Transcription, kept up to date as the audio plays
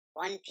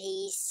One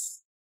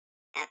Piece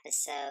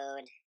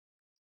episode,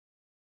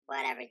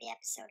 whatever the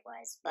episode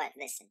was. But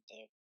listen,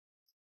 dude,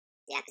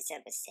 the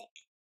episode was sick.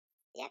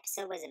 The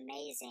episode was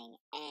amazing,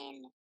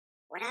 and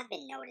what I've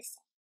been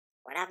noticing,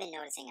 what I've been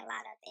noticing a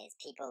lot of is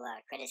people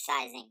are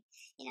criticizing,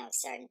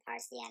 certain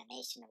parts of the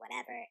animation or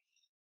whatever.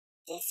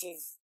 This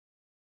is,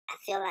 I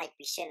feel like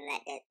we shouldn't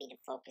let that be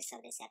the focus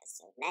of this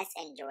episode. Let's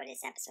enjoy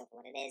this episode for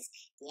what it is.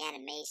 The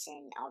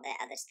animation, all that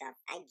other stuff.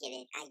 I get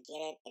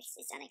it.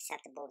 It's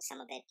unacceptable,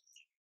 some of it.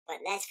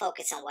 But let's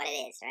focus on what it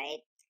is, right?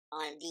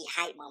 On the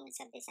hype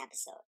moments of this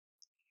episode.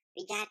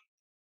 We got,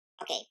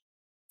 okay,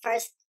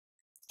 first,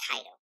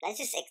 Kaido. Let's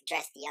just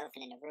address the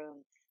elephant in the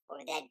room, or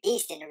that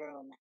beast in the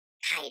room,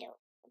 Kaido,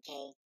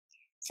 okay?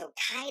 So,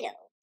 Kaido,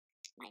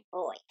 my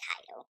boy,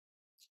 Kaido,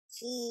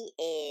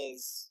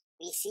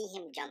 we see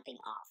him jumping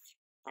off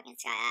fucking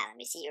Sky Island.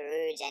 We see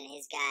Uruj and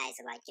his guys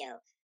are like, yo,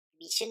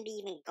 we shouldn't be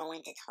even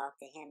going to talk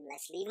to him.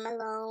 Let's leave him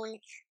alone.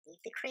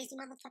 Leave the crazy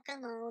motherfucker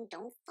alone.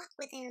 Don't fuck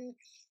with him.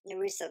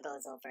 Naruto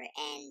goes over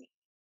and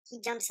he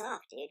jumps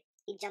off, dude.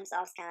 He jumps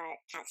off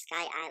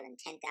Sky Island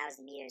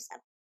 10,000 meters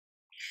up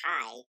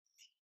high.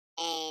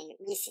 And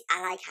we see,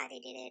 I like how they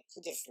did it.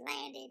 He just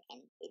landed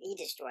and he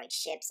destroyed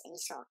ships. And you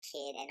saw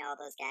Kid and all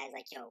those guys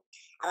like, yo,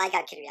 I like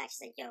how Kid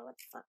reacts like, yo, what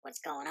the fuck, what's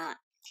going on?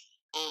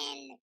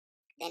 And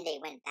then they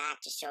went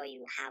back to show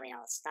you how it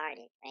all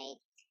started, right?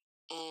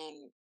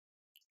 And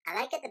I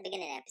like at the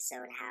beginning of the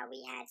episode how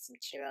we had some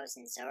Kyros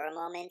and Zoro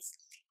moments,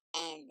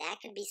 and that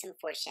could be some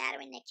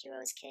foreshadowing that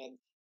Kyros could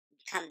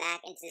come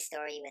back into the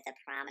story with a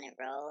prominent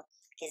role.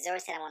 Because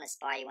Zoro said, I want to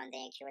spar you one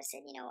day, and Kyros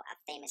said, a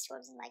famous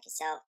swordsman like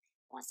yourself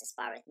wants to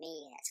spar with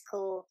me, that's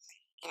cool.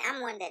 And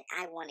I'm one that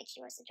I wanted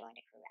Kyros to join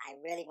the crew. I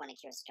really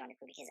wanted Kyros to join the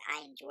crew because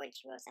I enjoyed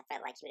Kyros. I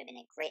felt like he would have been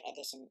a great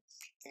addition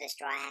to the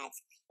Straw Hats.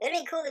 It would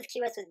have been cool if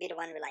Kyros would be the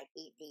one who like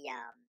eat the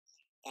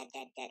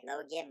that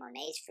Logia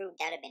Monet's fruit.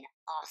 That would have been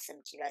awesome.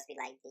 Kyros be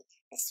like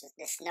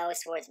the snow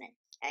swordsman,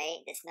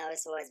 right? The snow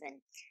swordsman,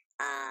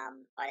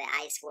 or the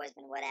ice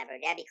swordsman, whatever.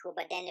 That'd be cool.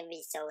 But then it'd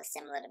be so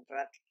similar to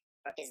Brook.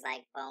 Brook is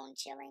like bone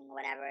chilling,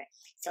 whatever.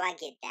 So I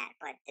get that.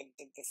 But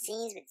the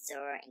scenes with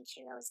Zoro and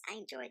Kyros, I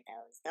enjoyed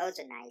those. Those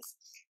are nice.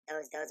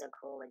 Those are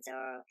cool with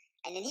Zoro.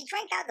 And then he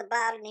drank out the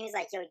bottle and he was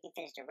like, yo, you can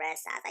finish the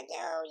rest. I was like,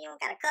 yo, you don't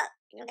got a cup?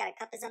 You don't got a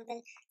cup or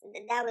something?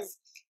 That was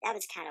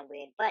kind of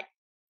weird. But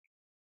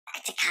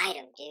back to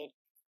Kaido, dude.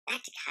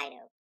 Back to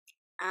Kaido.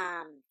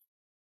 Um,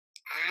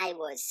 I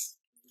was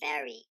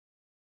very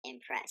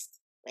impressed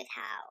with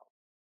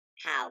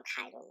how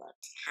Kaido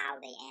looked, how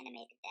they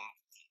animated that.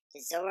 The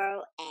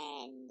Zoro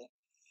and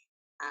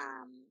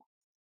um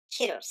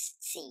Kyros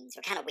scenes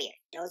were kind of weird.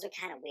 Those were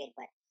kind of weird,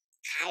 but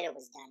Kaido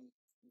was done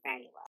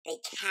very well. They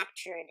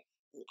captured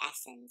the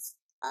essence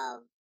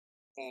of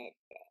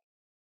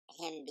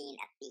him being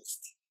a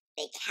beast.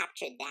 They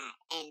captured that,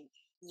 and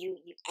you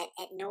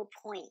at no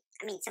point.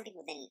 I mean, some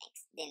people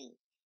didn't.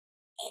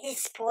 It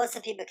spoiled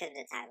some people because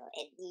of the title.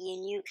 You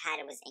knew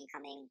Kaido was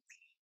incoming,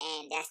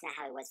 and that's not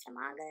how it was for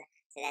manga.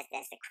 So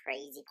that's the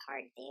crazy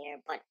part there.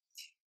 But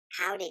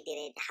how they did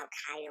it, how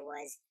Kaido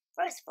was.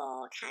 First of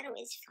all, Kaido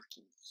is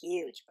fucking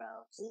huge,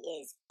 bro. He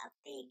is a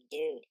big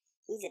dude.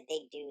 He's a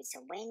big dude.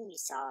 So when you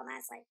saw him, I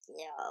was like,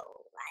 yo,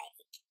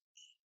 like,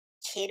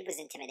 Kid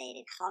was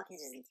intimidated,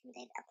 Hawkins was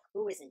intimidated,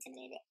 Apu was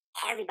intimidated.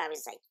 Everybody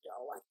was like, yo,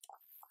 what the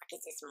fuck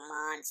is this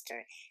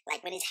monster? Like,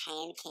 when his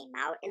hand came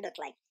out, it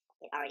looked like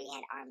it already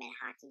had arm and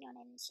hockey on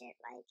it and shit.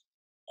 Like,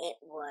 it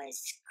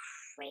was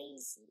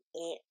crazy.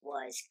 It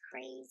was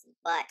crazy.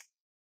 But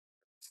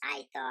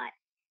I thought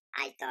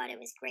I thought it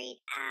was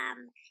great.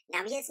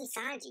 Now we had some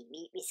Sanji.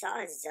 We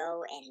saw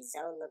Zoe, and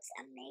Zoe looks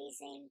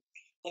amazing.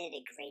 They did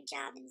a great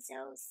job in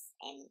Zoe's,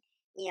 and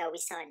we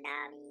saw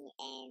Nami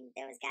and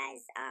those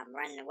guys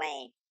running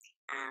away.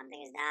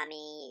 There was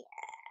Nami,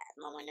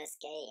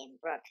 Momonosuke, and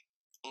Brooke,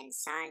 and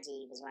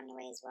Sanji was running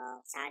away as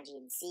well. Sanji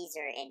and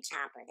Caesar and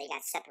Chopper, they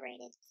got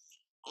separated,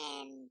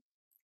 and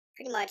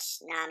pretty much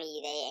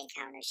Nami, they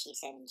encounter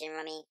Sheepshead and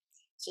Jinrami.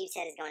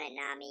 Sheepshead is going at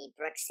Nami.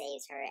 Brooke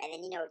saves her, and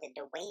then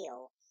the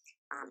whale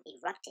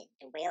erupted.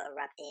 The whale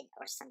erupted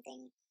or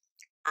something.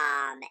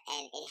 And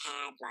it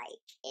had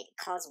like it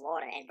caused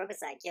water, and Brooke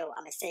was like, "Yo,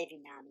 I'm gonna save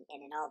you, Nami."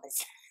 And then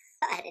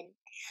sudden,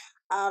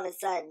 all of a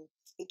sudden,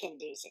 he can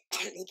do shit.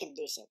 He can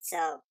do shit.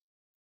 So,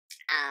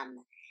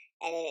 and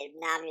then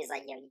Nami was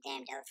like, "Yo, you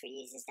damn devil for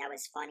Jesus." That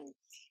was funny.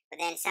 But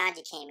then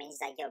Sanji came in.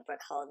 He's like, "Yo,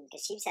 Brooke, hold him,"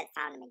 because Sheepshead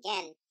found him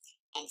again.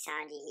 And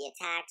Sanji, he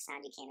attacked.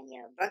 Sanji came in.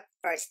 Brooke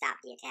first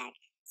stopped the attack.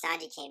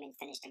 Sanji came in,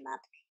 finished him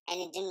up. And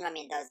then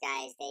Jinrami and those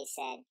guys, they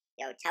said,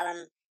 "Yo, tell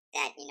him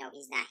that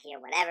he's not here,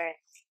 whatever."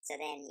 So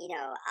then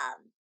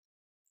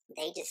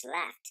they just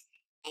left.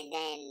 And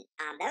then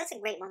that was a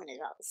great moment as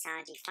well.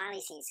 Sanji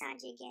finally seeing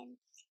Sanji again,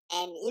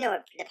 and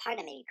the part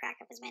that made me crack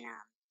up was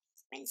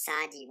when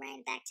Sanji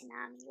ran back to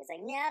Nami. He was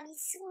like, "Nami,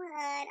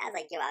 swan." I was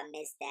like, "Yo, I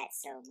missed that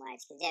so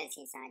much because you haven't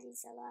seen Sanji in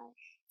so long."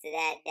 So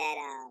that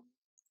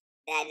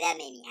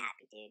made me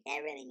happy, dude.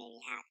 That really made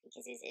me happy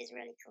because it was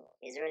really cool.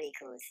 It was really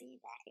cool seeing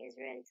that. It was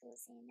really cool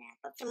seeing that.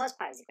 But for the most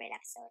part, it was a great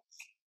episode.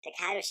 The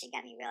Kaido shit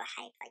got me real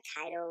hyped. Like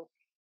Kaido,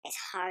 It's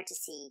hard to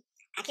see.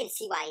 I can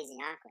see why he's in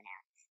Aqua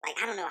now. Like,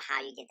 I don't know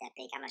how you get that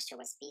big. I'm not sure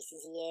what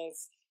species he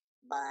is,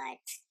 but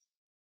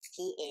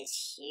he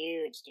is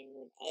huge,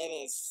 dude. It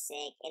is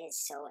sick. It is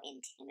so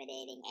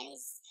intimidating, and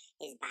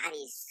his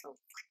body is so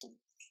fucking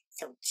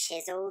so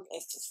chiseled.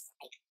 It's just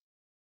like,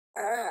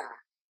 ugh.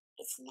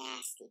 It's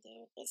nasty,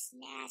 dude. It's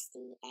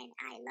nasty, and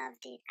I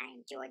loved it. I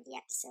enjoyed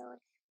the episode.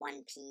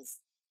 One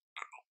Piece.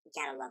 You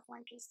gotta love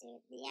One Piece,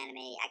 dude. The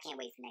anime. I can't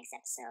wait for next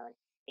episode.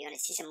 We're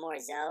gonna see some more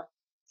Zoe,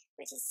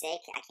 which is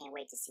sick. I can't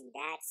wait to see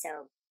that.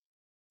 So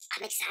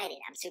I'm excited.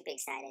 I'm super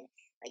excited.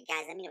 Like,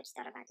 guys, let me know what you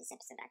thought about this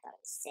episode. I thought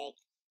it was sick.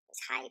 It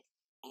was hype,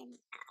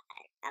 and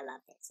I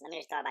loved it. So let me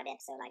know what you thought about the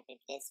episode. Like, if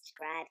you did,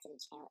 subscribe to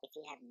the channel. If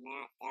you have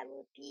not, that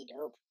would be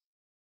dope.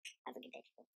 Have a good day, people.